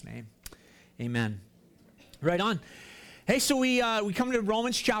Amen. Right on. Hey, so we come to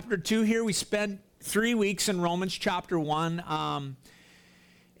Romans chapter 2 here. We spent 3 weeks in Romans chapter 1.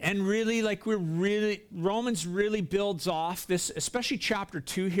 And really, Romans really builds off this, especially chapter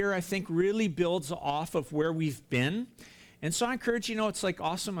 2 here, I think really builds off of where we've been. And so I encourage, it's like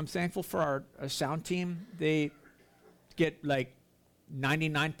awesome. I'm thankful for our sound team. They get like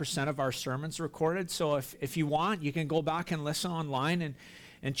 99% of our sermons recorded. So if you want, you can go back and listen online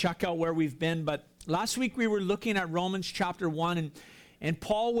and check out where we've been. But last week we were looking at Romans chapter 1, and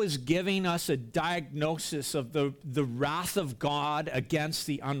Paul was giving us a diagnosis of the wrath of God against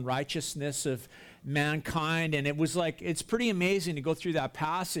the unrighteousness of mankind. And it was like, it's pretty amazing to go through that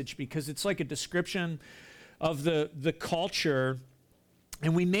passage because it's like a description of the culture.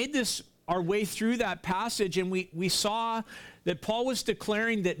 And we made our way through that passage, and we saw that Paul was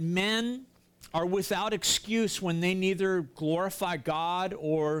declaring that men are without excuse when they neither glorify God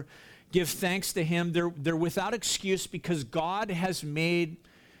or give thanks to him. They're without excuse because God has made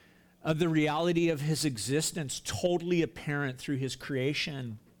the reality of his existence totally apparent through his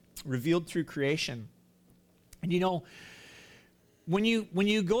creation, revealed through creation. And when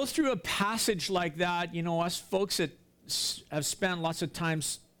you go through a passage like that, us folks that have spent lots of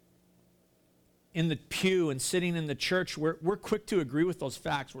times in the pew and sitting in the church, we're quick to agree with those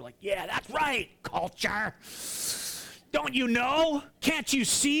facts. We're like, yeah, that's right, culture. Don't you know? Can't you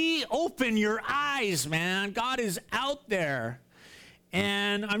see? Open your eyes, man. God is out there.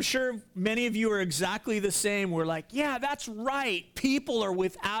 And I'm sure many of you are exactly the same. We're like, yeah, that's right. People are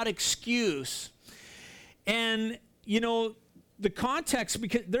without excuse. And, the context,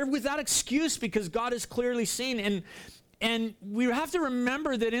 because they're without excuse because God is clearly seen. And we have to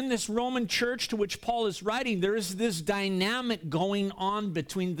remember that in this Roman church to which Paul is writing, there is this dynamic going on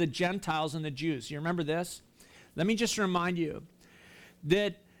between the Gentiles and the Jews. You remember this? Let me just remind you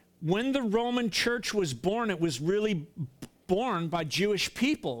that when the Roman church was born, it was really born by Jewish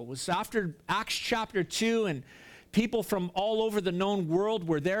people. It was after Acts chapter 2, and people from all over the known world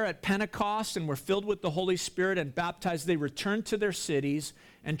were there at Pentecost and were filled with the Holy Spirit and baptized. They returned to their cities,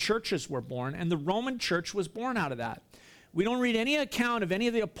 and churches were born, and the Roman church was born out of that. We don't read any account of any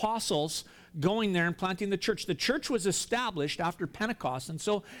of the apostles going there and planting the church. The church was established after Pentecost. And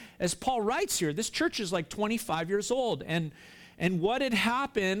so as Paul writes here, this church is like 25 years old. And what had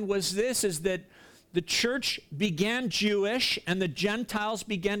happened was is that the church began Jewish and the Gentiles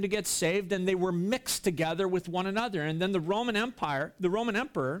began to get saved, and they were mixed together with one another. And then the Roman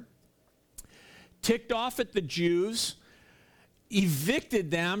emperor ticked off at the Jews,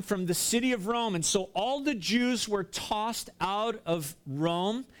 evicted them from the city of Rome. And so all the Jews were tossed out of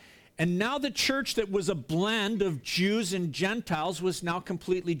Rome. And now the church that was a blend of Jews and Gentiles was now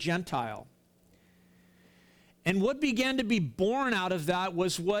completely Gentile. And what began to be born out of that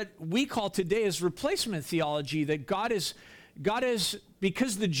was what we call today as replacement theology, that God is,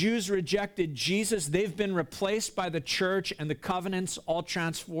 because the Jews rejected Jesus, they've been replaced by the church, and the covenants all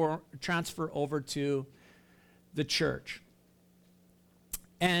transfer over to the church.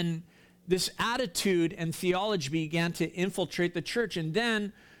 And this attitude and theology began to infiltrate the church. And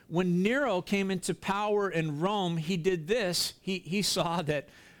then when Nero came into power in Rome, he did this. He saw that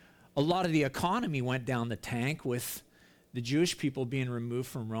a lot of the economy went down the tank with the Jewish people being removed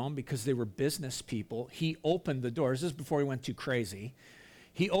from Rome because they were business people. He opened the doors. This is before he went too crazy.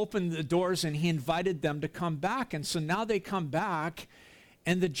 He opened the doors and he invited them to come back. And so now they come back,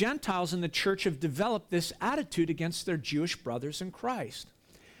 and the Gentiles in the church have developed this attitude against their Jewish brothers in Christ.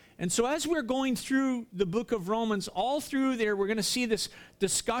 And so as we're going through the book of Romans, all through there, we're going to see this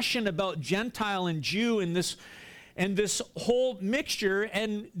discussion about Gentile and Jew and this whole mixture.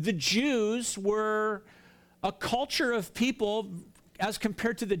 And the Jews were a culture of people as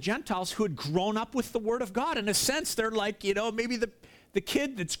compared to the Gentiles who had grown up with the Word of God. In a sense, they're like, maybe the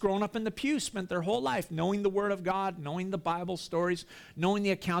kid that's grown up in the pew spent their whole life knowing the Word of God, knowing the Bible stories, knowing the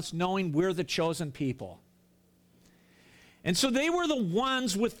accounts, knowing we're the chosen people. And so they were the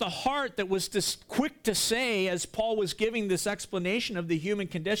ones with the heart that was just quick to say, as Paul was giving this explanation of the human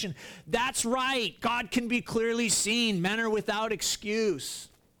condition, that's right, God can be clearly seen. Men are without excuse.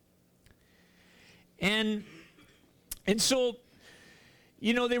 And so,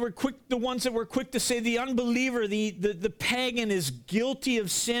 they were quick, the ones that were quick to say the unbeliever, the pagan is guilty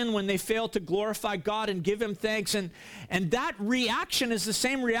of sin when they fail to glorify God and give him thanks. And that reaction is the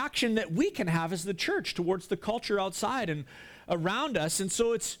same reaction that we can have as the church towards the culture outside and around us. And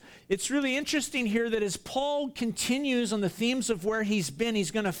so it's really interesting here that as Paul continues on the themes of where he's been,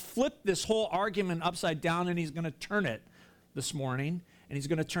 he's going to flip this whole argument upside down, and he's going to turn it this morning, and he's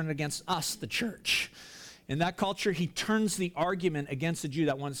going to turn it against us, the church. In that culture, he turns the argument against the Jew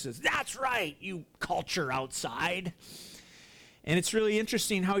that one says, that's right, you culture outside. And it's really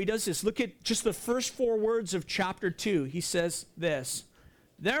interesting how he does this. Look at just the first 4 words of chapter 2. He says this,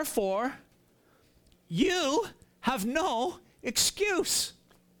 therefore, you have no excuse.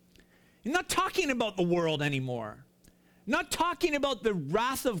 He's not talking about the world anymore. Not talking about the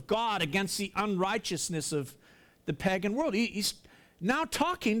wrath of God against the unrighteousness of the pagan world. He's now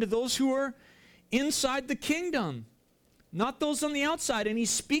talking to those who are inside the kingdom, not those on the outside. And he's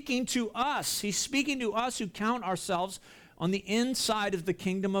speaking to us. He's speaking to us who count ourselves on the inside of the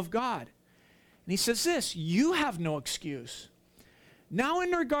kingdom of God. And he says this, you have no excuse. Now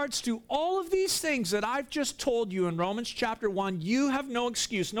in regards to all of these things that I've just told you in Romans chapter 1, you have no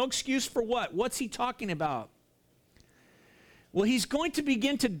excuse. No excuse for what? What's he talking about? Well, he's going to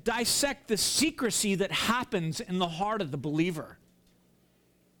begin to dissect the secrecy that happens in the heart of the believer.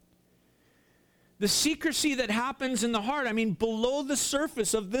 The secrecy that happens in the heart, I mean, below the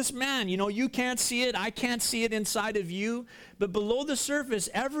surface of this man, you know, you can't see it, I can't see it inside of you, but below the surface,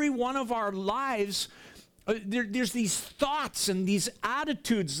 every one of our lives, there's these thoughts and these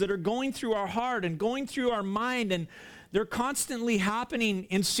attitudes that are going through our heart and going through our mind, and they're constantly happening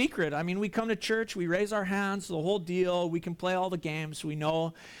in secret. I mean, we come to church, we raise our hands, the whole deal, we can play all the games, we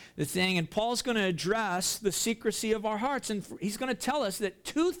know the thing, and Paul's going to address the secrecy of our hearts, and he's going to tell us that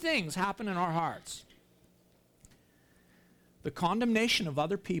 2 things happen in our hearts. The condemnation of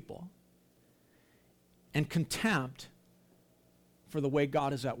other people and contempt for the way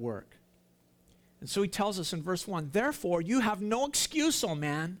God is at work. And so he tells us in verse 1, therefore you have no excuse, O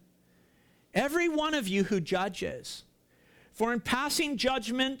man, every one of you who judges. For in passing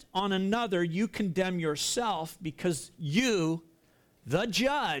judgment on another, you condemn yourself because you, the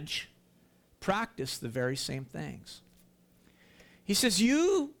judge, practice the very same things. He says,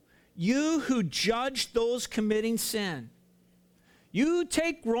 you who judge those committing sin, you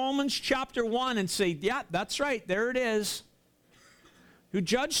take Romans chapter 1 and say, yeah, that's right, there it is. Who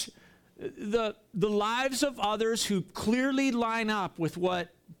judge the lives of others who clearly line up with what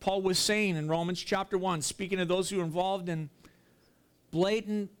Paul was saying in Romans chapter 1, speaking of those who are involved in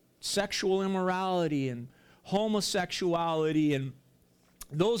blatant sexual immorality and homosexuality and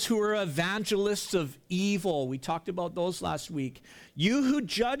those who are evangelists of evil. We talked about those last week. You who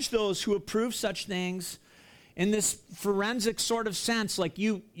judge those who approve such things in this forensic sort of sense, like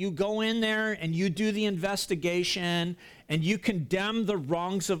you go in there and you do the investigation and you condemn the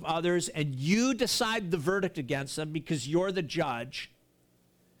wrongs of others and you decide the verdict against them because you're the judge.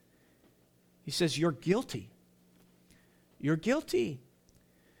 He says, you're guilty. You're guilty.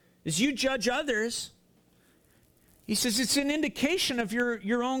 As you judge others, he says it's an indication of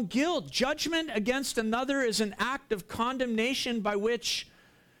your own guilt. Judgment against another is an act of condemnation by which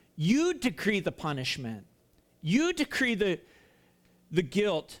you decree the punishment. You decree the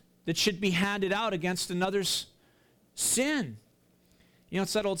guilt that should be handed out against another's sin. You know,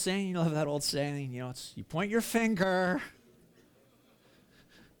 it's that old saying, you know that old saying, you know, it's you point your finger.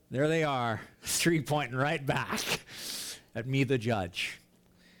 There they are, 3 pointing right back at me, the judge.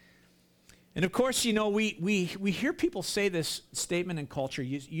 And of course, you know, we hear people say this statement in culture.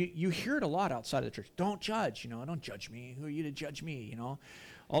 You hear it a lot outside of the church. Don't judge, you know, don't judge me. Who are you to judge me, you know?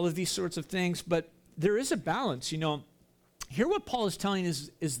 All of these sorts of things. But there is a balance, you know. Here what Paul is telling us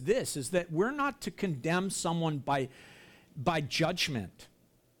is that we're not to condemn someone by judgment.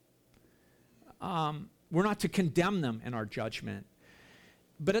 We're not to condemn them in our judgment.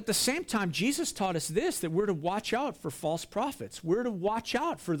 But at the same time, Jesus taught us this, that we're to watch out for false prophets. We're to watch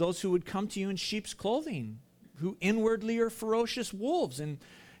out for those who would come to you in sheep's clothing, who inwardly are ferocious wolves. And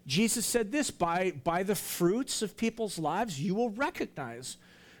Jesus said this, by the fruits of people's lives, you will recognize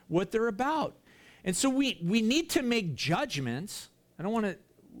what they're about. And so we need to make judgments.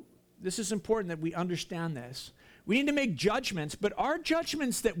 This is important that we understand this. We need to make judgments, but our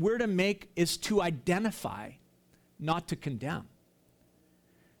judgments that we're to make is to identify, not to condemn.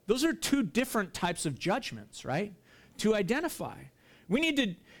 Those are 2 different types of judgments, right? To identify. We need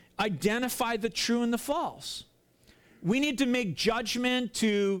to identify the true and the false. We need to make judgment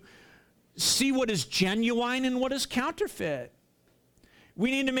to see what is genuine and what is counterfeit.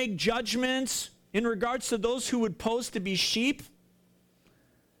 We need to make judgments in regards to those who would pose to be sheep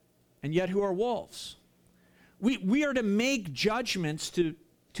and yet who are wolves. We are to make judgments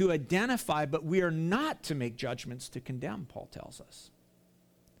to identify, but we are not to make judgments to condemn, Paul tells us.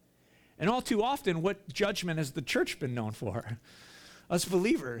 And all too often, what judgment has the church been known for? Us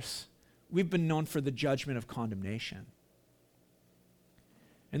believers, we've been known for the judgment of condemnation.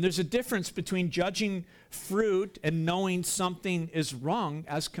 And there's a difference between judging fruit and knowing something is wrong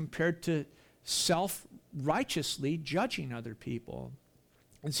as compared to righteously judging other people.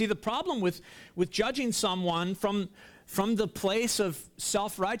 And see, the problem with judging someone from the place of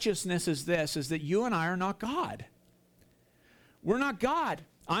self-righteousness is this, is that you and I are not God. We're not God.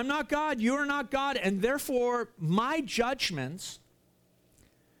 I'm not God. You are not God. And therefore, my judgments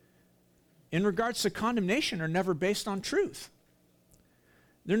in regards to condemnation are never based on truth.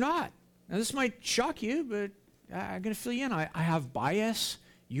 They're not. Now, this might shock you, but I'm going to fill you in. I have bias.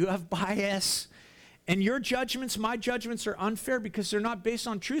 You have bias. And your judgments, my judgments are unfair because they're not based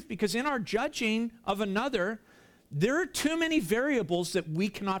on truth. Because in our judging of another, there are too many variables that we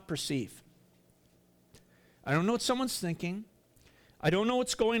cannot perceive. I don't know what someone's thinking. I don't know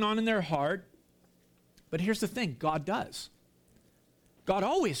what's going on in their heart. But here's the thing, God does. God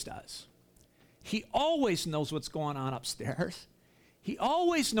always does. He always knows what's going on upstairs. He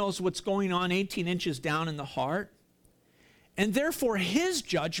always knows what's going on 18 inches down in the heart. And therefore, his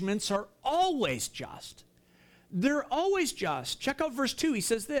judgments are always just. They're always just. Check out verse 2. He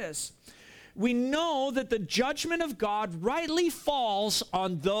says this, we know that the judgment of God rightly falls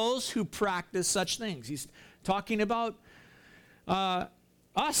on those who practice such things. He's talking about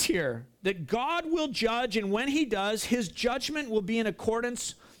us here, that God will judge, and when he does, his judgment will be in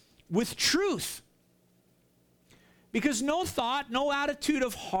accordance with truth. Because no thought, no attitude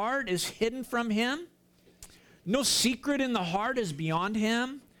of heart is hidden from him. No secret in the heart is beyond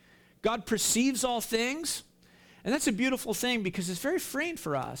him. God perceives all things. And that's a beautiful thing because it's very freeing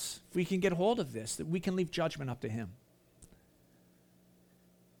for us if we can get hold of this, that we can leave judgment up to him.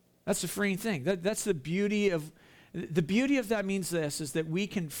 That's the freeing thing. That's the beauty of that means this, is that we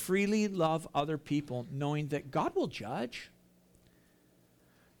can freely love other people knowing that God will judge.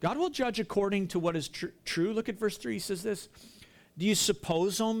 God will judge according to what is true. Look at verse 3. He says this, do you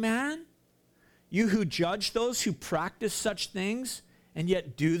suppose, O man, you who judge those who practice such things and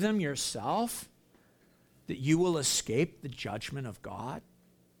yet do them yourself, that you will escape the judgment of God?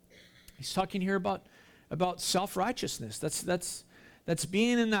 He's talking here about self-righteousness. That's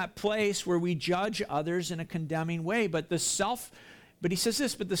being in that place where we judge others in a condemning way. But he says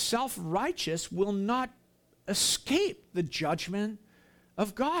this, but the self-righteous will not escape the judgment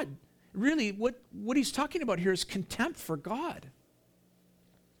of God. Really, what he's talking about here is contempt for God.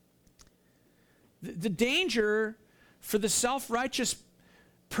 The danger for the self-righteous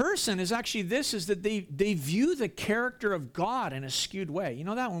person is actually this, is that they view the character of God in a skewed way. You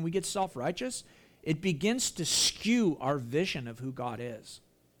know that when we get self-righteous, it begins to skew our vision of who God is.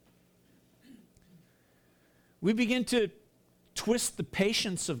 We begin to twist the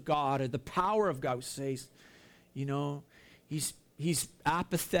patience of God or the power of God. We say, you know, he's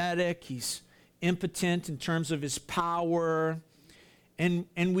apathetic, he's impotent in terms of his power.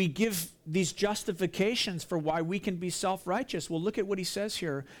 And we give these justifications for why we can be self-righteous. Well, look at what he says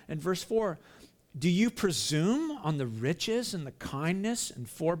here in verse 4. Do you presume on the riches and the kindness and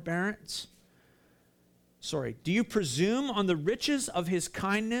forbearance? Do you presume on the riches of his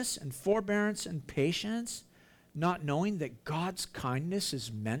kindness and forbearance and patience, not knowing that God's kindness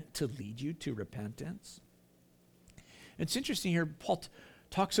is meant to lead you to repentance? It's interesting here, Paul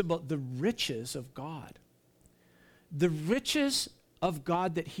talks about the riches of God. The riches of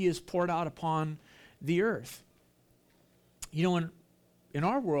God that he has poured out upon the earth. You know, in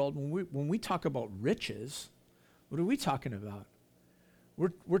our world, when we talk about riches, what are we talking about?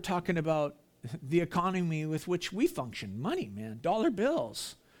 We're talking about the economy with which we function. Money, man. Dollar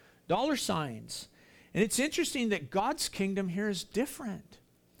bills. Dollar signs. And it's interesting that God's kingdom here is different.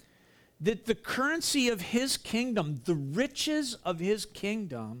 That the currency of his kingdom, the riches of his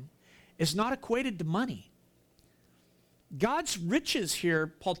kingdom, is not equated to money. God's riches here,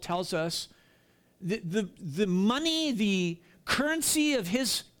 Paul tells us, the money, the currency of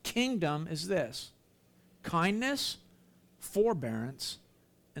his kingdom is this: kindness, forbearance,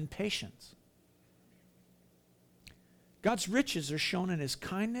 and patience. God's riches are shown in his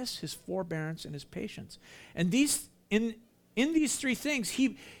kindness, his forbearance, and his patience. And in these three things,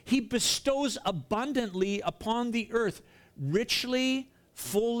 he bestows abundantly upon the earth, richly,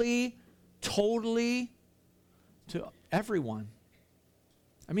 fully, totally, to everyone.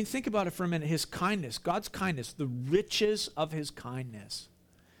 I mean, think about it for a minute. His kindness, God's kindness, the riches of his kindness.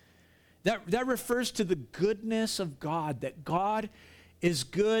 That refers to the goodness of God, that God is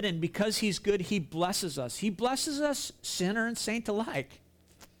good, and because he's good, he blesses us. He blesses us, sinner and saint alike.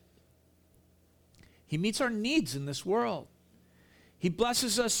 He meets our needs in this world. He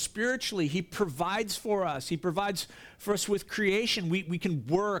blesses us spiritually. He provides for us. He provides for us with creation. We can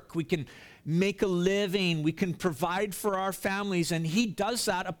work. We can make a living. We can provide for our families. And he does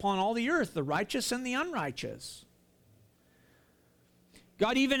that upon all the earth, the righteous and the unrighteous.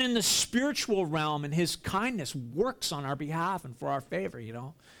 God, even in the spiritual realm, and his kindness works on our behalf and for our favor, you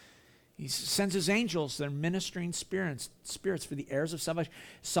know. He sends his angels, they're ministering spirits for the heirs of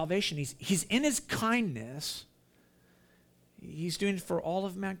salvation. He's in his kindness. He's doing it for all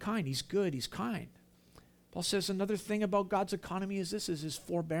of mankind. He's good, he's kind. Paul says another thing about God's economy is this, is his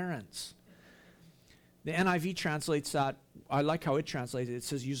forbearance. The NIV translates that, I like how it translates it. It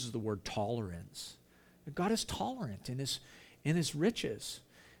says, uses the word tolerance. God is tolerant in his riches.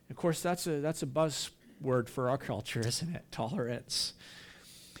 Of course, that's a buzzword for our culture, isn't it? Tolerance.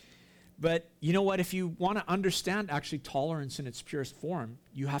 But you know what? If you want to understand actually tolerance in its purest form,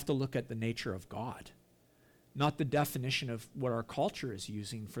 you have to look at the nature of God, not the definition of what our culture is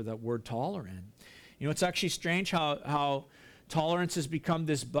using for that word tolerant. You know, it's actually strange how tolerance has become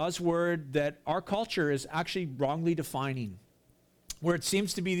this buzzword that our culture is actually wrongly defining. Where it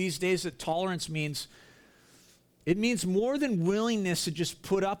seems to be these days that tolerance means more than willingness to just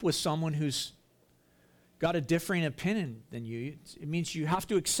put up with someone who's got a differing opinion than you. It means you have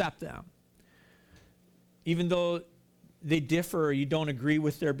to accept them. Even though they differ or you don't agree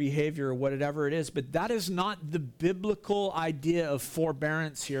with their behavior or whatever it is. But that is not the biblical idea of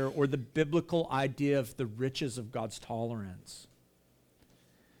forbearance here, or the biblical idea of the riches of God's tolerance.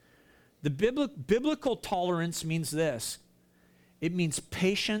 The biblical tolerance means this. It means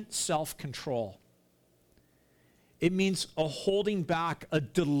patient self-control. It means a holding back, a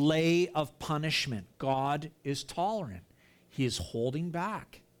delay of punishment. God is tolerant. He is holding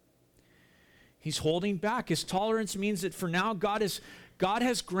back. He's holding back. His tolerance means that for now, God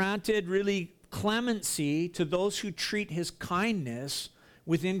has granted really clemency to those who treat his kindness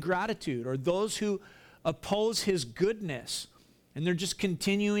with ingratitude, or those who oppose his goodness, and they're just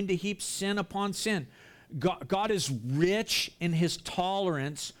continuing to heap sin upon sin. God is rich in his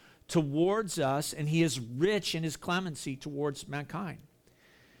tolerance towards us, and he is rich in his clemency towards mankind.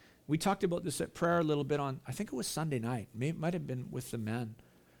 We talked about this at prayer a little bit on, I think it was Sunday night. It might have been with the men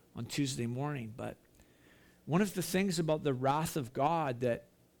on Tuesday morning. But one of the things about the wrath of God that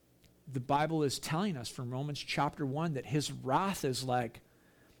the Bible is telling us from Romans chapter 1, that his wrath is like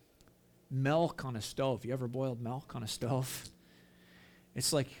milk on a stove. You ever boiled milk on a stove?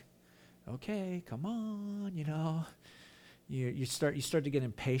 It's like, okay, come on, you know. You start to get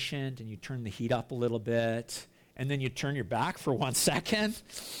impatient, and you turn the heat up a little bit, and then you turn your back for 1 second,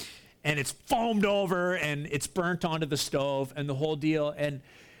 and it's foamed over, and it's burnt onto the stove, and the whole deal. And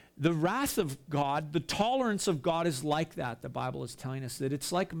the wrath of God, the tolerance of God is like that. The Bible is telling us that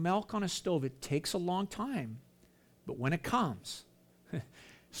it's like milk on a stove. It takes a long time, but when it comes,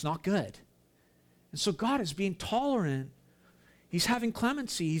 it's not good. And so God is being tolerant. He's having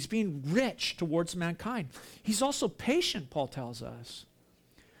clemency. He's being rich towards mankind. He's also patient, Paul tells us.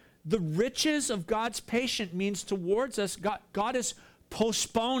 The riches of God's patience means towards us, God is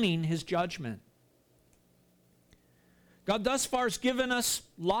postponing his judgment. God thus far has given us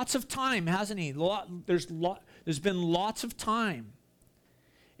lots of time, hasn't he? There's been lots of time.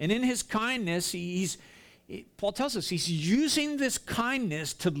 And in his kindness, Paul tells us he's using this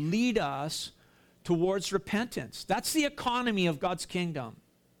kindness to lead us towards repentance. That's the economy of God's kingdom.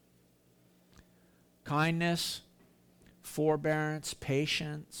 Kindness, forbearance,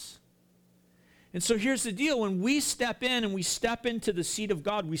 patience. And so here's the deal. When we step in and we step into the seat of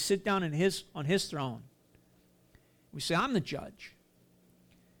God, we sit down on his throne. We say, I'm the judge.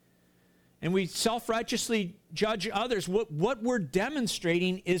 And we self-righteously judge others. What we're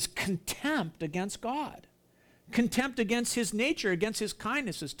demonstrating is contempt against God. Contempt against his nature, against his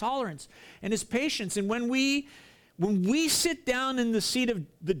kindness, his tolerance, and his patience. And when we sit down in the seat of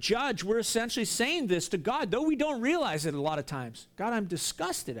the judge, we're essentially saying this to God, though we don't realize it a lot of times. God, I'm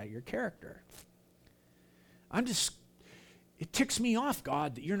disgusted at your character. It ticks me off,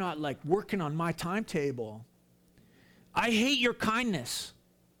 God, that you're not like working on my timetable. I hate your kindness.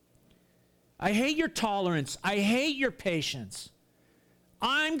 I hate your tolerance. I hate your patience.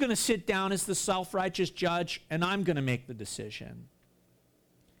 I'm going to sit down as the self-righteous judge, and I'm going to make the decision.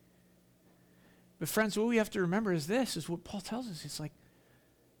 But friends, what we have to remember is this, is what Paul tells us. It's like,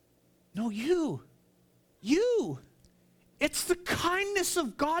 no, you. It's the kindness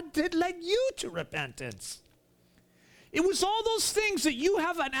of God that led you to repentance. It was all those things that you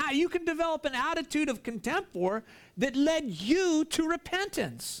can develop an attitude of contempt for that led you to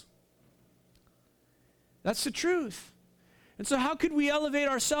repentance. That's the truth. And so how could we elevate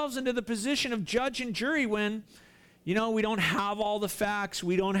ourselves into the position of judge and jury when, we don't have all the facts,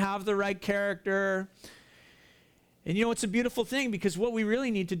 we don't have the right character? And it's a beautiful thing, because what we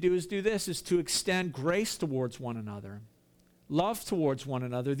really need to do is to extend grace towards one another, love towards one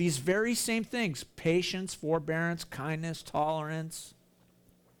another, these very same things, patience, forbearance, kindness, tolerance.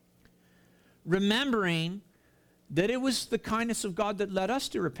 remembering that it was the kindness of God that led us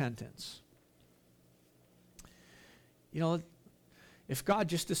to repentance. You know, if God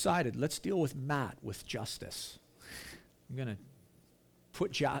just decided, let's deal with Matt with justice. I'm going to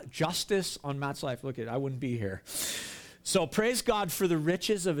put justice on Matt's life. Look at it, I wouldn't be here. So praise God for the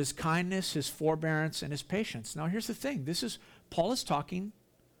riches of his kindness, his forbearance, and his patience. Now here's the thing. Paul is talking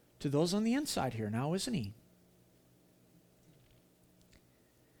to those on the inside here now, isn't he?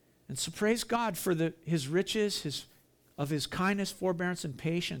 And so praise God for his riches, of his kindness, forbearance, and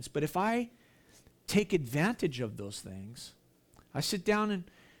patience. But if I take advantage of those things, I sit down in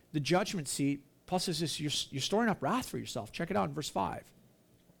the judgment seat. Paul says this, you're storing up wrath for yourself. Check it out in verse 5.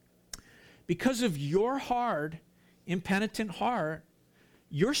 Because of your hard, impenitent heart,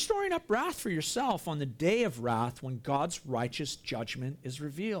 you're storing up wrath for yourself on the day of wrath when God's righteous judgment is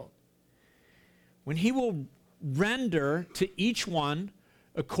revealed. When he will render to each one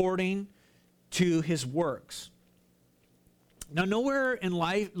according to his works. Now, nowhere in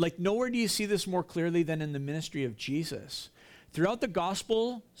life, nowhere do you see this more clearly than in the ministry of Jesus. Throughout the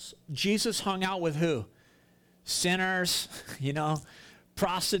Gospels, Jesus hung out with who? Sinners,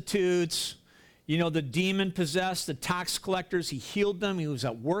 prostitutes, the demon-possessed, the tax collectors. He healed them. He was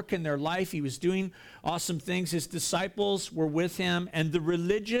at work in their life. He was doing awesome things. His disciples were with him, and the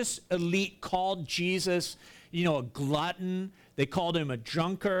religious elite called Jesus, a glutton. They called him a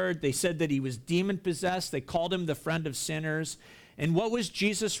drunkard. They said that he was demon-possessed. They called him the friend of sinners. And what was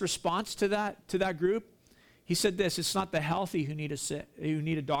Jesus' response to that group? He said this, it's not the healthy who need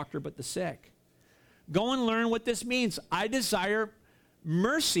a doctor, but the sick. Go and learn what this means. I desire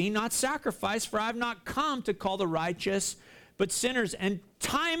mercy, not sacrifice, for I have not come to call the righteous, but sinners. And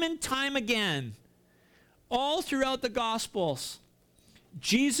time again, all throughout the Gospels,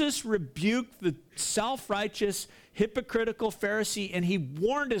 Jesus rebuked the self-righteous, hypocritical Pharisee, and he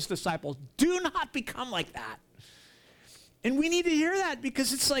warned his disciples, do not become like that. And we need to hear that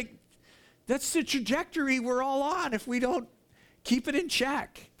because it's like, that's the trajectory we're all on if we don't keep it in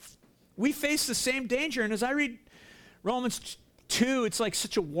check. We face the same danger. And as I read Romans 2, it's like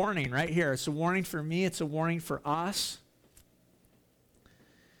such a warning right here. It's a warning for me. It's a warning for us.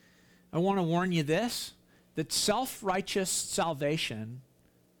 I want to warn you this, that self-righteous salvation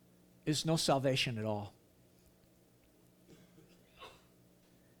is no salvation at all.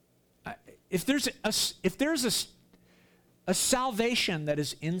 If there's a salvation that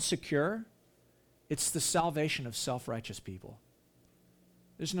is insecure, it's the salvation of self-righteous people.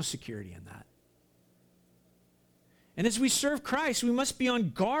 There's no security in that. And as we serve Christ, we must be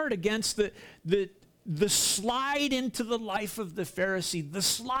on guard against the slide into the life of the Pharisee, the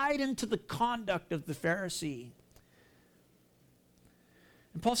slide into the conduct of the Pharisee.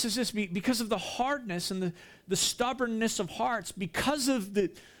 And Paul says this, because of the hardness and the stubbornness of hearts, because of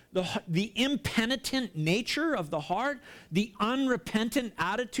the impenitent nature of the heart, the unrepentant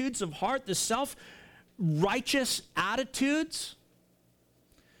attitudes of heart, the self-righteous attitudes,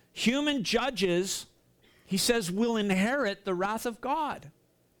 human judges, he says, will inherit the wrath of God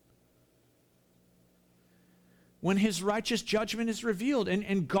when his righteous judgment is revealed.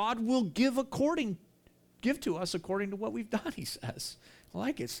 And God will give to us according to what we've done, he says. I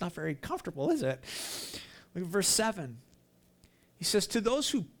like it. It's not very comfortable, is it? Look at verse 7. He says, to those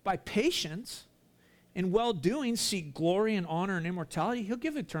who by patience and well-doing seek glory and honor and immortality, he'll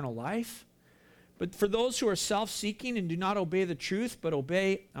give eternal life. But for those who are self-seeking and do not obey the truth, but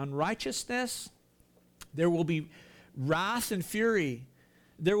obey unrighteousness, there will be wrath and fury.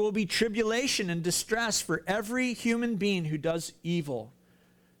 There will be tribulation and distress for every human being who does evil,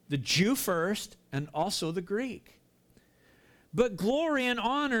 the Jew first and also the Greek. But glory and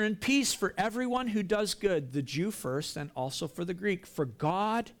honor and peace for everyone who does good, the Jew first and also for the Greek. For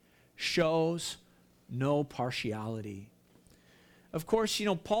God shows no partiality. Of course,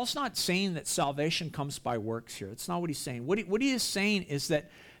 Paul's not saying that salvation comes by works here. That's not what he's saying. What he is saying is that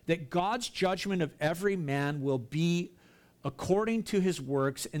God's judgment of every man will be according to his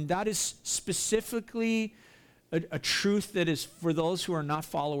works, and that is specifically a truth that is for those who are not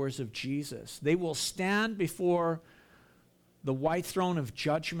followers of Jesus. They will stand before the white throne of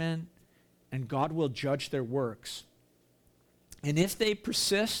judgment, and God will judge their works. And if they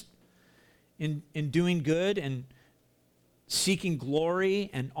persist in doing good and seeking glory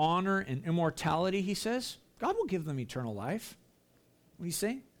and honor and immortality, he says, God will give them eternal life. What are you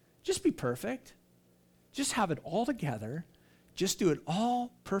saying? Just be perfect. Just have it all together. Just do it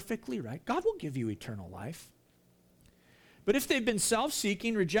all perfectly right. God will give you eternal life. But if they've been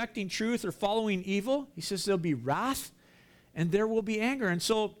self-seeking, rejecting truth, or following evil, he says there'll be wrath and there will be anger. And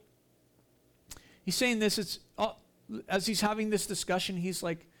so he's saying this, as he's having this discussion, he's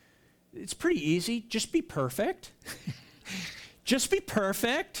like, It's pretty easy. Just be perfect. Just be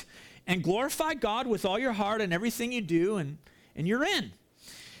perfect and glorify God with all your heart and everything you do, and you're in.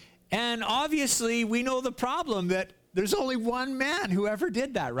 And obviously, we know the problem that there's only one man who ever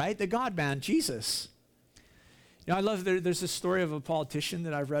did that, right? The God-man, Jesus. You know, I love, there's a story of a politician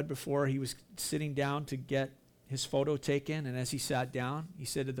that I've read before. He was sitting down to get his photo taken, and as he sat down, he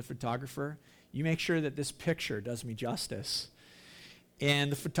said to the photographer, "You make sure that this picture does me justice."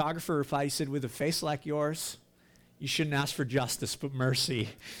 And the photographer replied, he said, "With a face like yours, you shouldn't ask for justice, but mercy."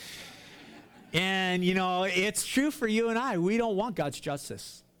 And, you know, it's true for you and I. We don't want God's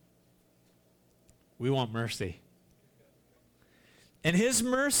justice. We want mercy. And his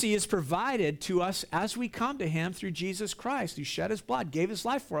mercy is provided to us as we come to him through Jesus Christ, who shed his blood, gave his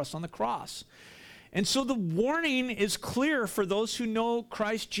life for us on the cross. And so the warning is clear for those who know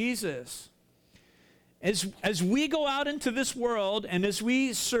Christ Jesus. As we go out into this world and as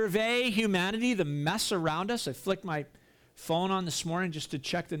we survey humanity, the mess around us, I flicked my phone on this morning just to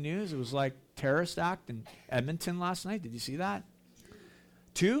check the news. It was like terrorist act in Edmonton last night. Did you see that?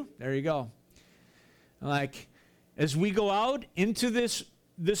 2? There you go. Like, as we go out into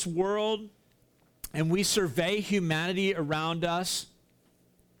this world and we survey humanity around us,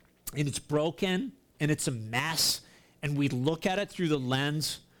 and it's broken and it's a mess, and we look at it through the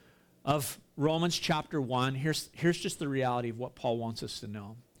lens of Romans chapter 1, here's just the reality of what Paul wants us to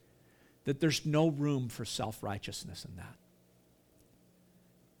know. That there's no room for self-righteousness in that.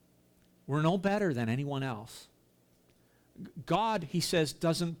 We're no better than anyone else. God, he says,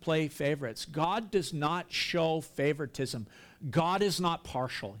 doesn't play favorites. God does not show favoritism. God is not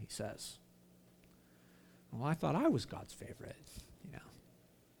partial, he says. Well, I thought I was God's favorite. You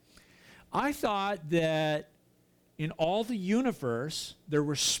know, I thought that in all the universe, there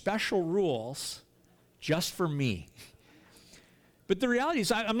were special rules just for me. But the reality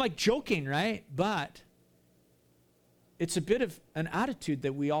is, I'm like joking, right? But it's a bit of an attitude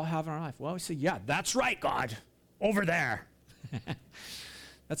that we all have in our life. Well, we say, yeah, that's right, God, over there.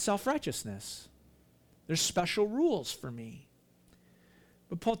 That's self-righteousness. There's special rules for me.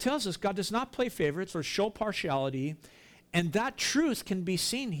 But Paul tells us God does not play favorites or show partiality. And that truth can be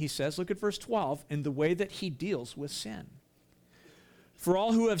seen, he says, look at verse 12, in the way that he deals with sin. For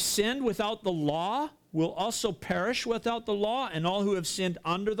all who have sinned without the law will also perish without the law, and all who have sinned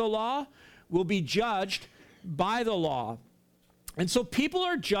under the law will be judged by the law. And so people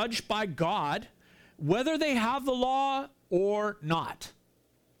are judged by God whether they have the law or not.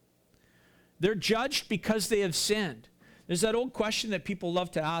 They're judged because they have sinned. There's that old question that people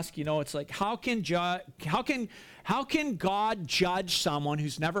love to ask, you know, it's like, how can God judge someone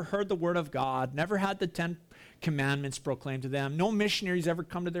who's never heard the word of God, never had the 10 commandments proclaimed to them, no missionaries ever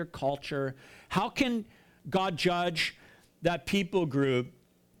come to their culture? How can God judge that people group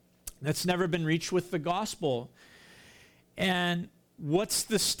that's never been reached with the gospel? And what's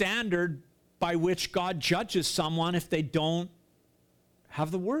the standard by which God judges someone if they don't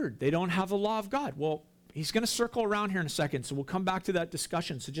have the word? They don't have the law of God. Well, he's going to circle around here in a second, so we'll come back to that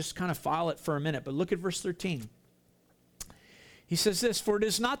discussion. So just kind of file it for a minute. But look at verse 13. He says this, "For it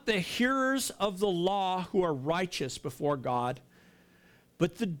is not the hearers of the law who are righteous before God,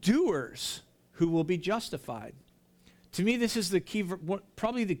 but the doers who will be justified." To me, this is the key,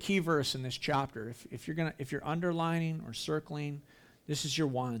 probably the key verse in this chapter. If you're underlining or circling, this is your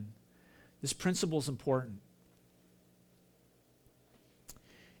one. This principle is important.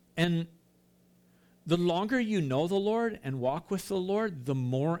 And the longer you know the Lord and walk with the Lord, the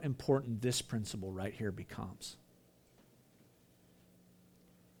more important this principle right here becomes.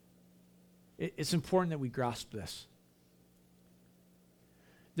 It's important that we grasp this.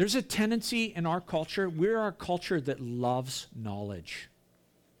 There's a tendency in our culture, we're a culture that loves knowledge.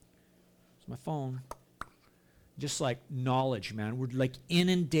 It's my phone. Just like knowledge, man. We're like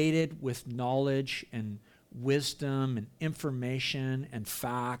inundated with knowledge and wisdom and information and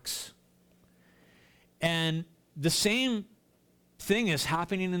facts. And the same thing is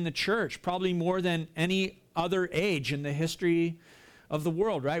happening in the church, probably more than any other age in the history of the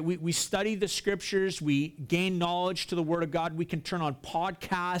world, right? We study the scriptures, we gain knowledge to the word of God, we can turn on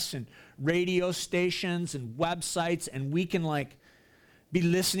podcasts and radio stations and websites, and we can like be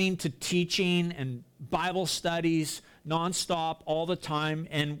listening to teaching and Bible studies nonstop all the time,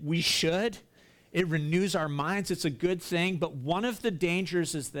 and we should. It renews our minds, it's a good thing, but one of the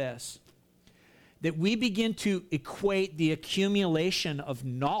dangers is this, that we begin to equate the accumulation of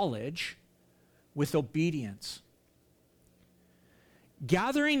knowledge with obedience.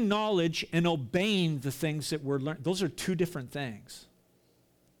 Gathering knowledge and obeying the things that we're learning, those are two different things.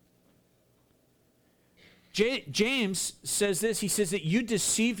 James says this. He says that you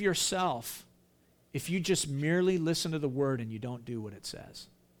deceive yourself if you just merely listen to the word and you don't do what it says.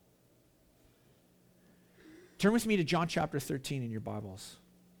 Turn with me to John chapter 13 in your Bibles.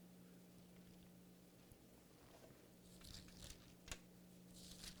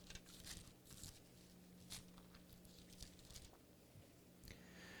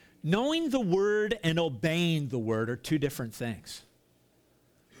 Knowing the word and obeying the word are two different things.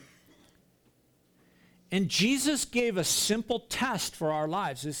 And Jesus gave a simple test for our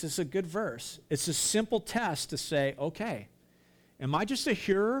lives. This is a good verse. It's a simple test to say, okay, am I just a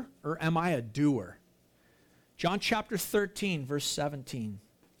hearer or am I a doer? John chapter 13, verse 17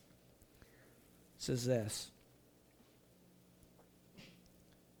 says this.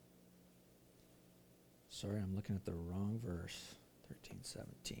 Sorry, I'm looking at the wrong verse.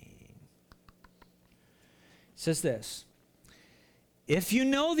 13:17. It says this. If you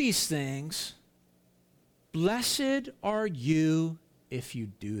know these things, blessed are you if you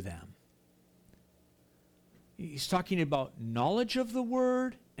do them. He's talking about knowledge of the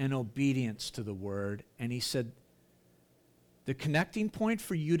word and obedience to the word. And he said, the connecting point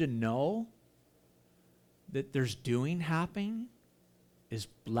for you to know that there's doing happening is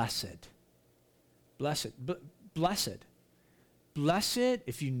blessed. Blessed. Blessed. Blessed,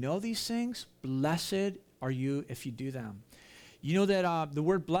 if you know these things, blessed are you if you do them. You know that the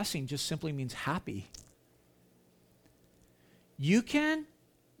word blessing just simply means happy. You can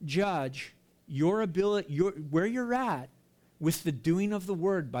judge your ability, where you're at with the doing of the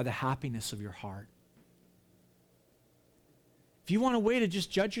word by the happiness of your heart. If you want a way to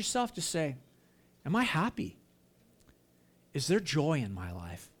just judge yourself, just say, am I happy? Is there joy in my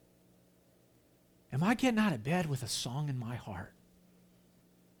life? Am I getting out of bed with a song in my heart?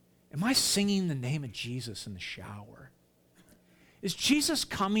 Am I singing the name of Jesus in the shower? Is Jesus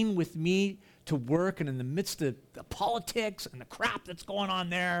coming with me to work, and in the midst of the politics and the crap that's going on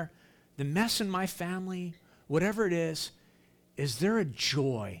there, the mess in my family, whatever it is there a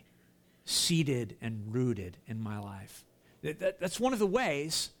joy seated and rooted in my life? That's one of the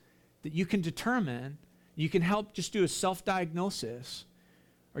ways that you can determine, you can help just do a self-diagnosis.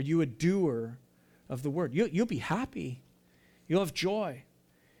 Are you a doer of the word? You'll be happy. You'll have joy.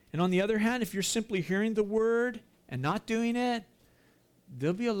 And on the other hand, if you're simply hearing the word and not doing it,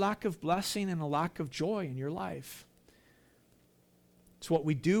 there'll be a lack of blessing and a lack of joy in your life. It's what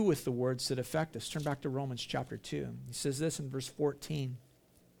we do with the words that affect us. Turn back to Romans chapter 2. He says this in verse 14.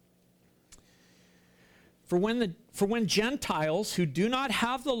 For when Gentiles who do not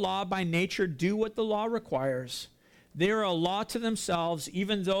have the law by nature do what the law requires, they are a law to themselves,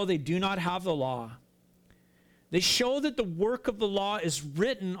 even though they do not have the law. They show that the work of the law is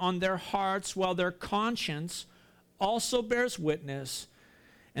written on their hearts, while their conscience also bears witness,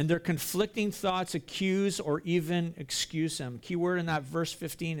 and their conflicting thoughts accuse or even excuse them. Key word in that verse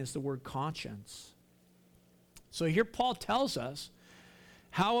 15 is the word conscience. So here Paul tells us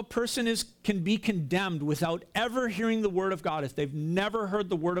how a person can be condemned without ever hearing the word of God. If they've never heard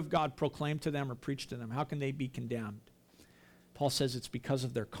the word of God proclaimed to them or preached to them, how can they be condemned? Paul says it's because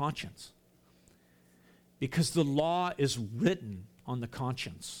of their conscience. Because the law is written on the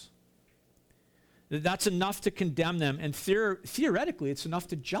conscience. That's enough to condemn them, and theoretically it's enough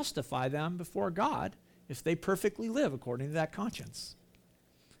to justify them before God if they perfectly live according to that conscience.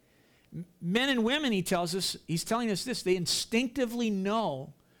 Men and women, he's telling us this, they instinctively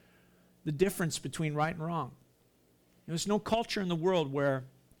know the difference between right and wrong. There's no culture in the world where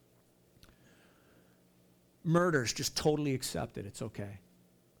murder is just totally accepted. It's okay.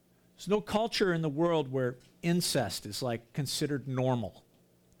 There's no culture in the world where incest is like considered normal.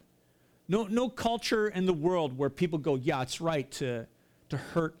 No culture in the world where people go, yeah, it's right to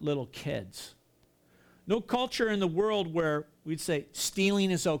hurt little kids. No culture in the world where we'd say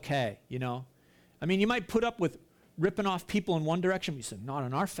stealing is okay, you know. I mean, you might put up with ripping off people in one direction, but you say, not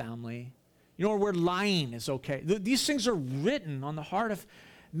in our family. You know, where lying is okay. These things are written on the heart of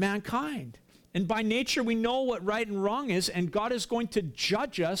mankind. And by nature, we know what right and wrong is, and God is going to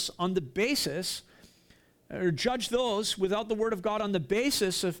judge us on the basis, or judge those without the word of God on the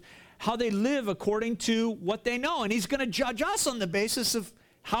basis of how they live according to what they know. And he's going to judge us on the basis of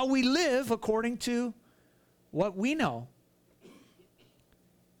how we live according to what we know.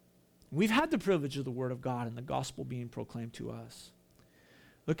 We've had the privilege of the word of God and the gospel being proclaimed to us.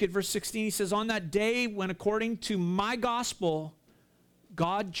 Look at verse 16. He says, on that day when according to my gospel,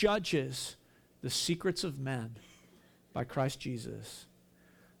 God judges the secrets of men by Christ Jesus.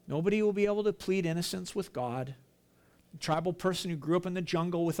 Nobody will be able to plead innocence with God. The tribal person who grew up in the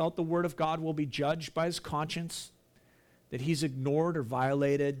jungle without the word of God will be judged by his conscience that he's ignored or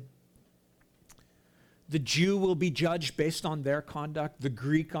violated. The Jew will be judged based on their conduct, the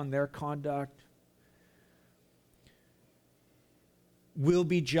Greek on their conduct. Will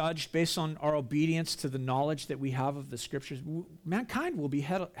be judged based on our obedience to the knowledge that we have of the scriptures. Mankind will be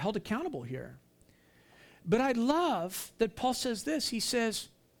held accountable here. But I love that Paul says this. He says,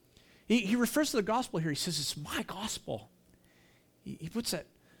 he refers to the gospel here. He says, it's my gospel. He puts that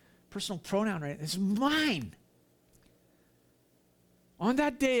personal pronoun right. It's mine. On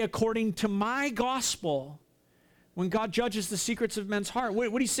that day, according to my gospel, when God judges the secrets of men's heart,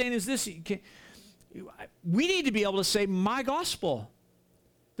 what he's saying is this. We need to be able to say, my gospel.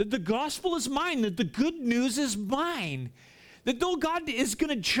 That the gospel is mine, that the good news is mine. That though God is going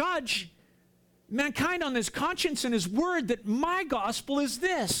to judge mankind on his conscience and his word, that my gospel is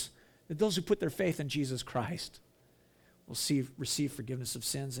this, that those who put their faith in Jesus Christ will receive forgiveness of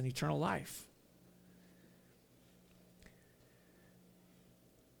sins and eternal life.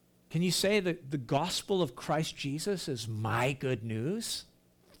 Can you say that the gospel of Christ Jesus is my good news?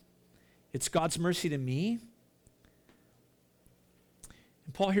 It's God's mercy to me.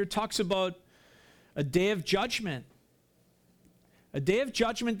 And Paul here talks about a day of judgment. A day of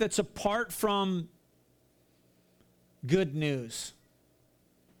judgment that's apart from good news.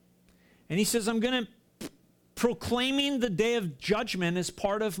 And he says, I'm going to proclaiming the day of judgment as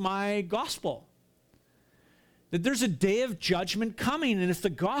part of my gospel. That there's a day of judgment coming, and if the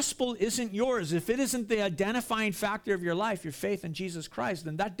gospel isn't yours, if it isn't the identifying factor of your life, your faith in Jesus Christ,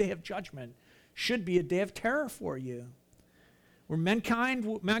 then that day of judgment should be a day of terror for you, where mankind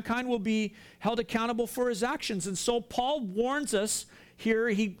will be held accountable for his actions. And so Paul warns us here.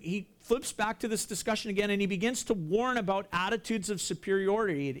 He flips back to this discussion again, and he begins to warn about attitudes of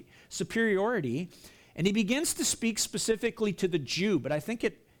superiority, and he begins to speak specifically to the Jew, but I think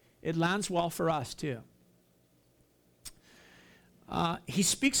it lands well for us too. He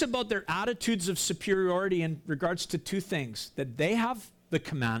speaks about their attitudes of superiority in regards to two things: that they have the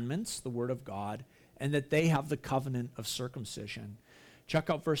commandments, the word of God, and that they have the covenant of circumcision. Check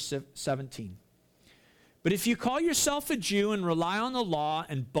out verse 17. But if you call yourself a Jew and rely on the law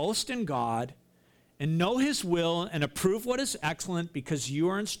and boast in God and know his will and approve what is excellent because you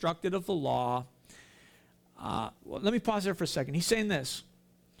are instructed of the law. Let me pause there for a second. He's saying this.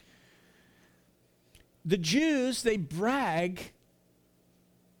 The Jews, they brag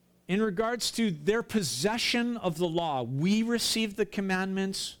in regards to their possession of the law. We received the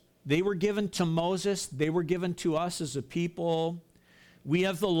commandments. They were given to Moses. They were given to us as a people. We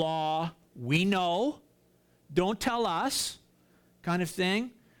have the law. We know. Don't tell us, kind of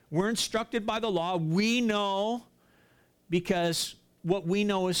thing. We're instructed by the law. We know because what we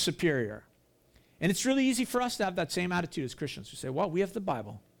know is superior. And it's really easy for us to have that same attitude as Christians. We say, well, we have the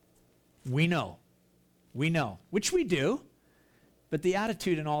Bible. We know. We know, which we do. But the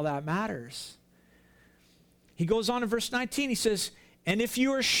attitude and all that matters. He goes on in verse 19. He says, and if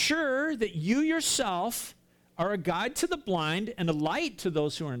you are sure that you yourself are a guide to the blind and a light to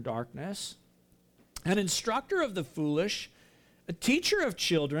those who are in darkness, an instructor of the foolish, a teacher of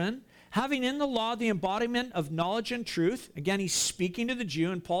children, having in the law the embodiment of knowledge and truth. Again, he's speaking to the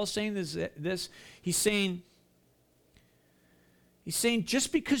Jew, and Paul's saying this. He's saying,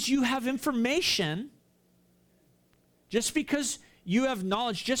 just because you have information, just because you have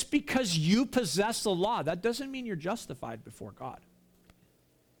knowledge, just because you possess the law, that doesn't mean you're justified before God.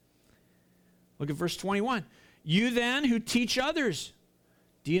 Look at verse 21. You then who teach others,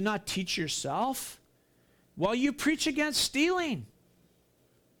 do you not teach yourself? Well, you preach against stealing.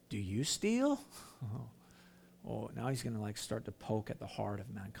 Do you steal? Oh, now he's going to start to poke at the heart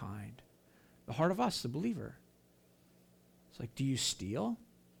of mankind. The heart of us, the believer. It's like, do you steal?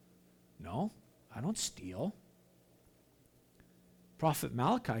 No, I don't steal. Prophet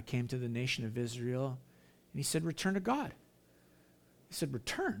Malachi came to the nation of Israel and he said, return to God. He said,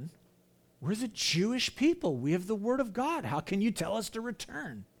 return? We're the Jewish people. We have the word of God. How can you tell us to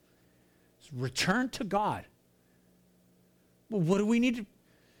return? Return to God. Well, what do we need to?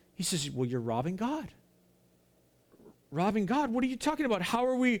 He says, well, you're robbing God. Robbing God? What are you talking about? How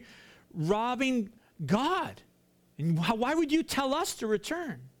are we robbing God? And why would you tell us to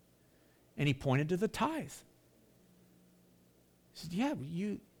return? And he pointed to the tithe. He said, yeah,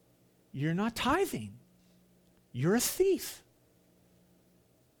 you're not tithing. You're a thief.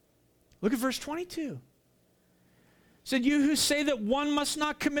 Look at verse 22. Said, you who say that one must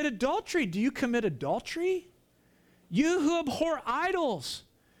not commit adultery, do you commit adultery? You who abhor idols,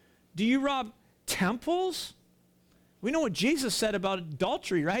 do you rob temples? We know what Jesus said about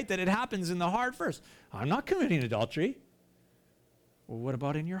adultery, right? That it happens in the heart first. I'm not committing adultery. Well, what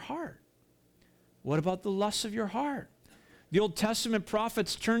about in your heart? What about the lusts of your heart? The Old Testament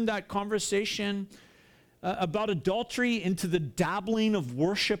prophets turned that conversation about adultery into the dabbling of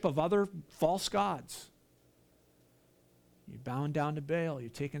worship of other false gods. You're bowing down to Baal. You're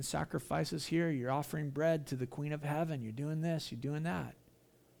taking sacrifices here. You're offering bread to the Queen of Heaven. You're doing this. You're doing that.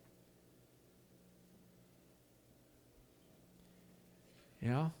 You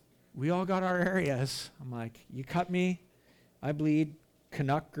know, we all got our areas. I'm like, you cut me, I bleed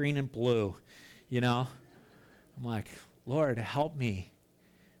Canuck, green, and blue. You know, I'm like, Lord, help me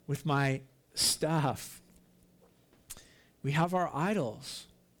with my stuff. We have our idols.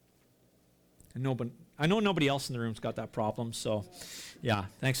 And I know nobody else in the room's got that problem, so yeah,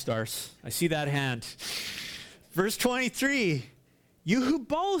 thanks, Stars. I see that hand. Verse 23, you who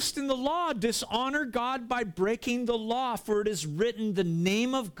boast in the law dishonor God by breaking the law, for it is written, the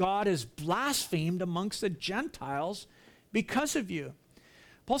name of God is blasphemed amongst the Gentiles because of you.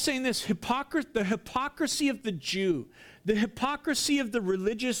 Paul's saying this, the hypocrisy of the Jew, the hypocrisy of the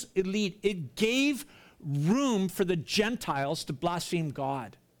religious elite, it gave room for the Gentiles to blaspheme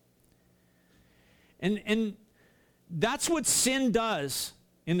God. And that's what sin does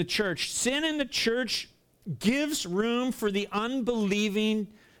in the church. Sin in the church gives room for the unbelieving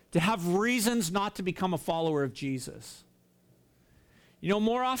to have reasons not to become a follower of Jesus. You know,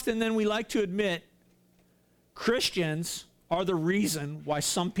 more often than we like to admit, Christians are the reason why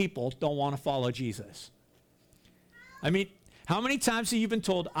some people don't want to follow Jesus. I mean, how many times have you been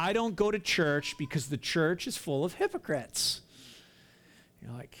told, I don't go to church because the church is full of hypocrites?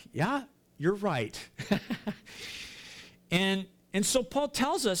 You're like, yeah, you're right. And so Paul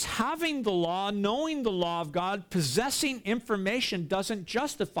tells us having the law, knowing the law of God, possessing information doesn't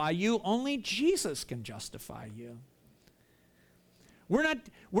justify you. Only Jesus can justify you.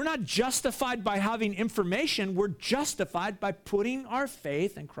 We're not justified by having information. We're justified by putting our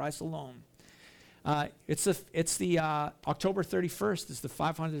faith in Christ alone. It's the October 31st is the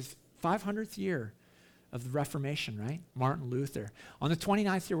 500th year of the Reformation, right? Martin Luther. On the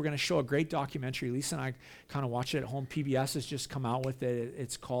 29th year, we're going to show a great documentary. Lisa and I kind of watch it at home. PBS has just come out with it.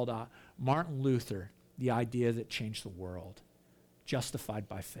 It's called Martin Luther, the idea that changed the world. Justified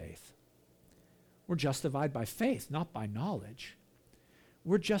by faith. We're justified by faith, not by knowledge.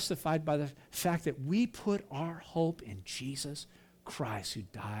 We're justified by the fact that we put our hope in Jesus Christ who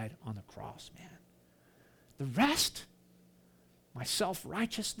died on the cross, man. The rest, my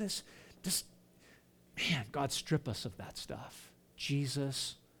self-righteousness, man, God strip us of that stuff.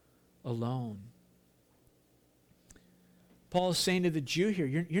 Jesus alone. Paul is saying to the Jew here,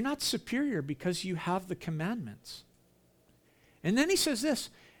 you're not superior because you have the commandments. And then he says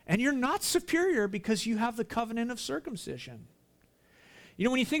this, and you're not superior because you have the covenant of circumcision. You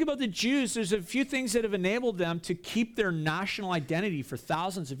know, when you think about the Jews, there's a few things that have enabled them to keep their national identity for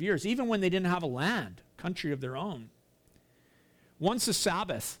thousands of years, even when they didn't have a land, country of their own. One's the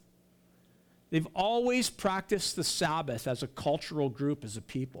Sabbath. They've always practiced the Sabbath as a cultural group, as a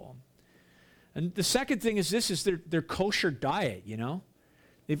people. And the second thing is this, is their kosher diet, you know.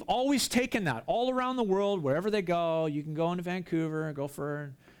 They've always taken that all around the world, wherever they go. You can go into Vancouver and go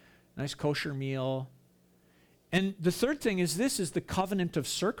for a nice kosher meal. And the third thing is this, is the covenant of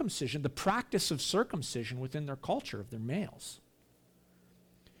circumcision, the practice of circumcision within their culture of their males.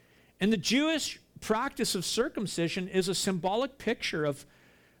 And the Jewish practice of circumcision is a symbolic picture of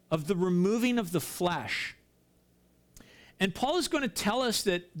the removing of the flesh. And Paul is going to tell us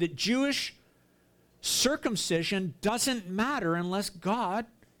that Jewish circumcision doesn't matter unless God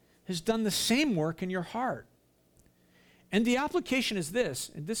has done the same work in your heart. And the application is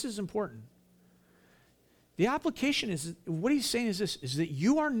this, and this is important. The application is, what he's saying is this, is that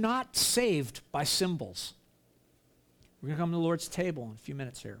you are not saved by symbols. We're going to come to the Lord's table in a few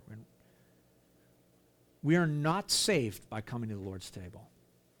minutes here. We are not saved by coming to the Lord's table.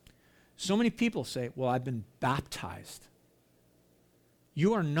 So many people say, well, I've been baptized.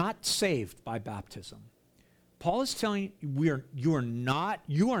 You are not saved by baptism. Paul is telling you, you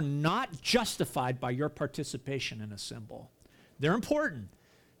are not justified by your participation in a symbol. They're important.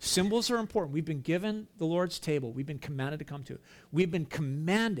 Symbols are important. We've been given the Lord's table. We've been commanded to come to it. We've been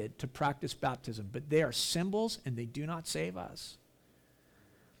commanded to practice baptism, but they are symbols and they do not save us.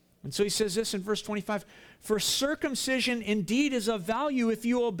 And so he says this in verse 25, for circumcision indeed is of value if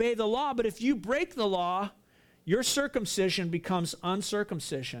you obey the law, but if you break the law, your circumcision becomes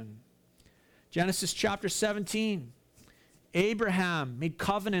uncircumcision. Genesis chapter 17, Abraham made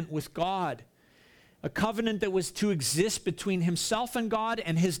covenant with God, a covenant that was to exist between himself and God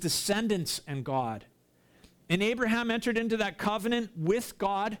and his descendants and God. And Abraham entered into that covenant with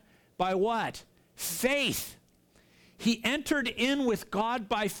God by what? Faith. He entered in with God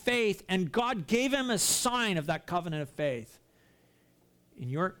by faith, and God gave him a sign of that covenant of faith.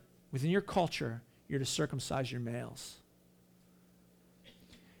 Within your culture, you're to circumcise your males.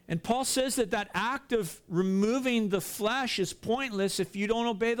 And Paul says that that act of removing the flesh is pointless if you don't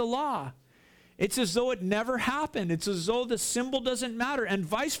obey the law. It's as though it never happened. It's as though the symbol doesn't matter. And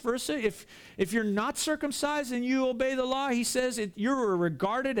vice versa, if you're not circumcised and you obey the law, he says you're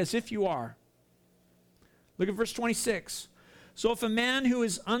regarded as if you are. Look at verse 26. So if a man who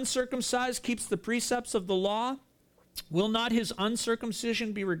is uncircumcised keeps the precepts of the law, will not his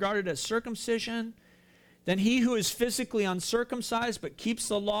uncircumcision be regarded as circumcision? Then he who is physically uncircumcised but keeps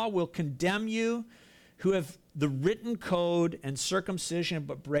the law will condemn you, who have the written code and circumcision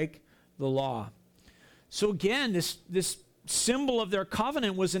but break the law. So again, this symbol of their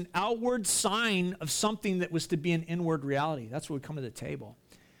covenant was an outward sign of something that was to be an inward reality. That's where we come to the table.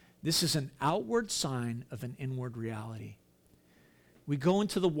 This is an outward sign of an inward reality. We go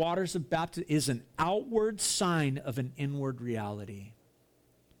into the waters of baptism is an outward sign of an inward reality.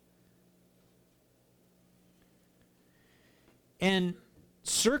 And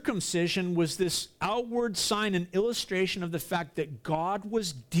circumcision was this outward sign and illustration of the fact that God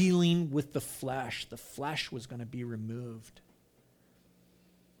was dealing with the flesh. The flesh was going to be removed.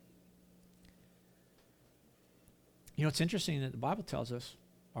 You know, it's interesting that the Bible tells us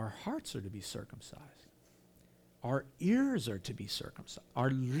our hearts are to be circumcised. Our ears are to be circumcised. Our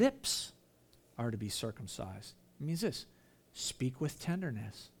lips are to be circumcised. It means this: speak with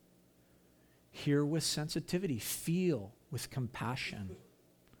tenderness, hear with sensitivity, feel with compassion.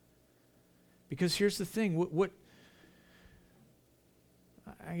 Because here's the thing, what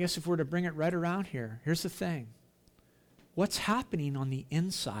I guess if we're to bring it right around here, here's the thing. What's happening on the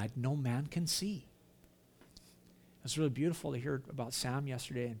inside, no man can see. It was really beautiful to hear about Sam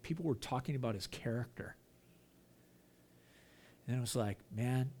yesterday, and people were talking about his character. And it was like,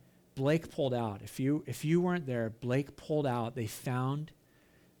 man, Blake pulled out. If you weren't there, Blake pulled out. They found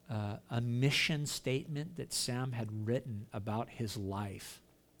a mission statement that Sam had written about his life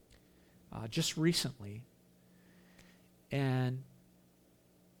just recently. And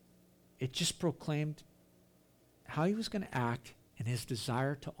it just proclaimed how he was going to act and his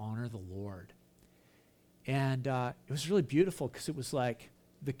desire to honor the Lord. And it was really beautiful because it was like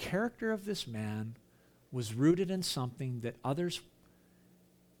the character of this man was rooted in something that others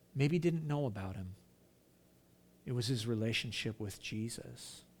maybe didn't know about him. It was his relationship with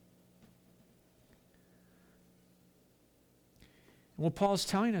Jesus. And what Paul's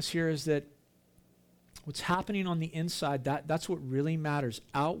telling us here is that what's happening on the inside, that's what really matters.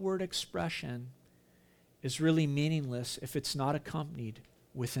 Outward expression is really meaningless if it's not accompanied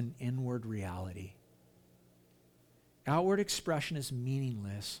with an inward reality. Outward expression is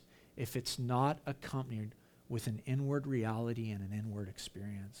meaningless if it's not accompanied with an inward reality and an inward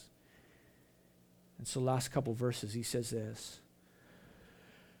experience. And so last couple verses, he says this: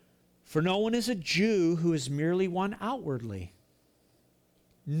 for no one is a Jew who is merely one outwardly,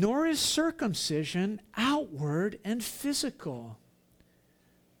 nor is circumcision outward and physical,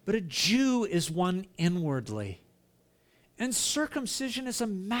 but a Jew is one inwardly. And circumcision is a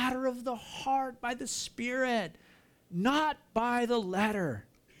matter of the heart by the Spirit, not by the letter.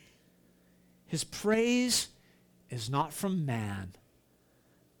 His praise is not from man,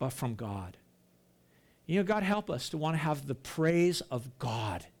 but from God. You know, God help us to want to have the praise of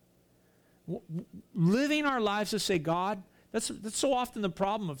God. Living our lives to say, God, that's so often the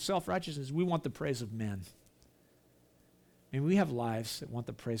problem of self-righteousness. We want the praise of men. I mean, we have lives that want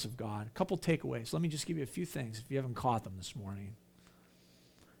the praise of God. A couple takeaways. Let me just give you a few things if you haven't caught them this morning.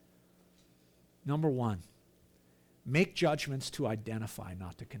 Number one, make judgments to identify,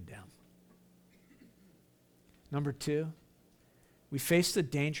 not to condemn. Number two, we face the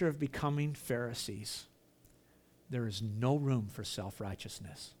danger of becoming Pharisees. There is no room for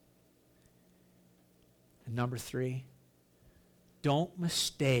self-righteousness. And number three, don't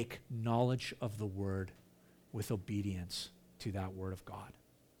mistake knowledge of the Word with obedience to that Word of God.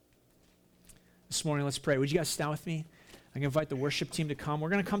 This morning, let's pray. Would you guys stand with me? I'm going to invite the worship team to come. We're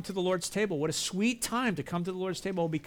going to come to the Lord's table. What a sweet time to come to the Lord's table.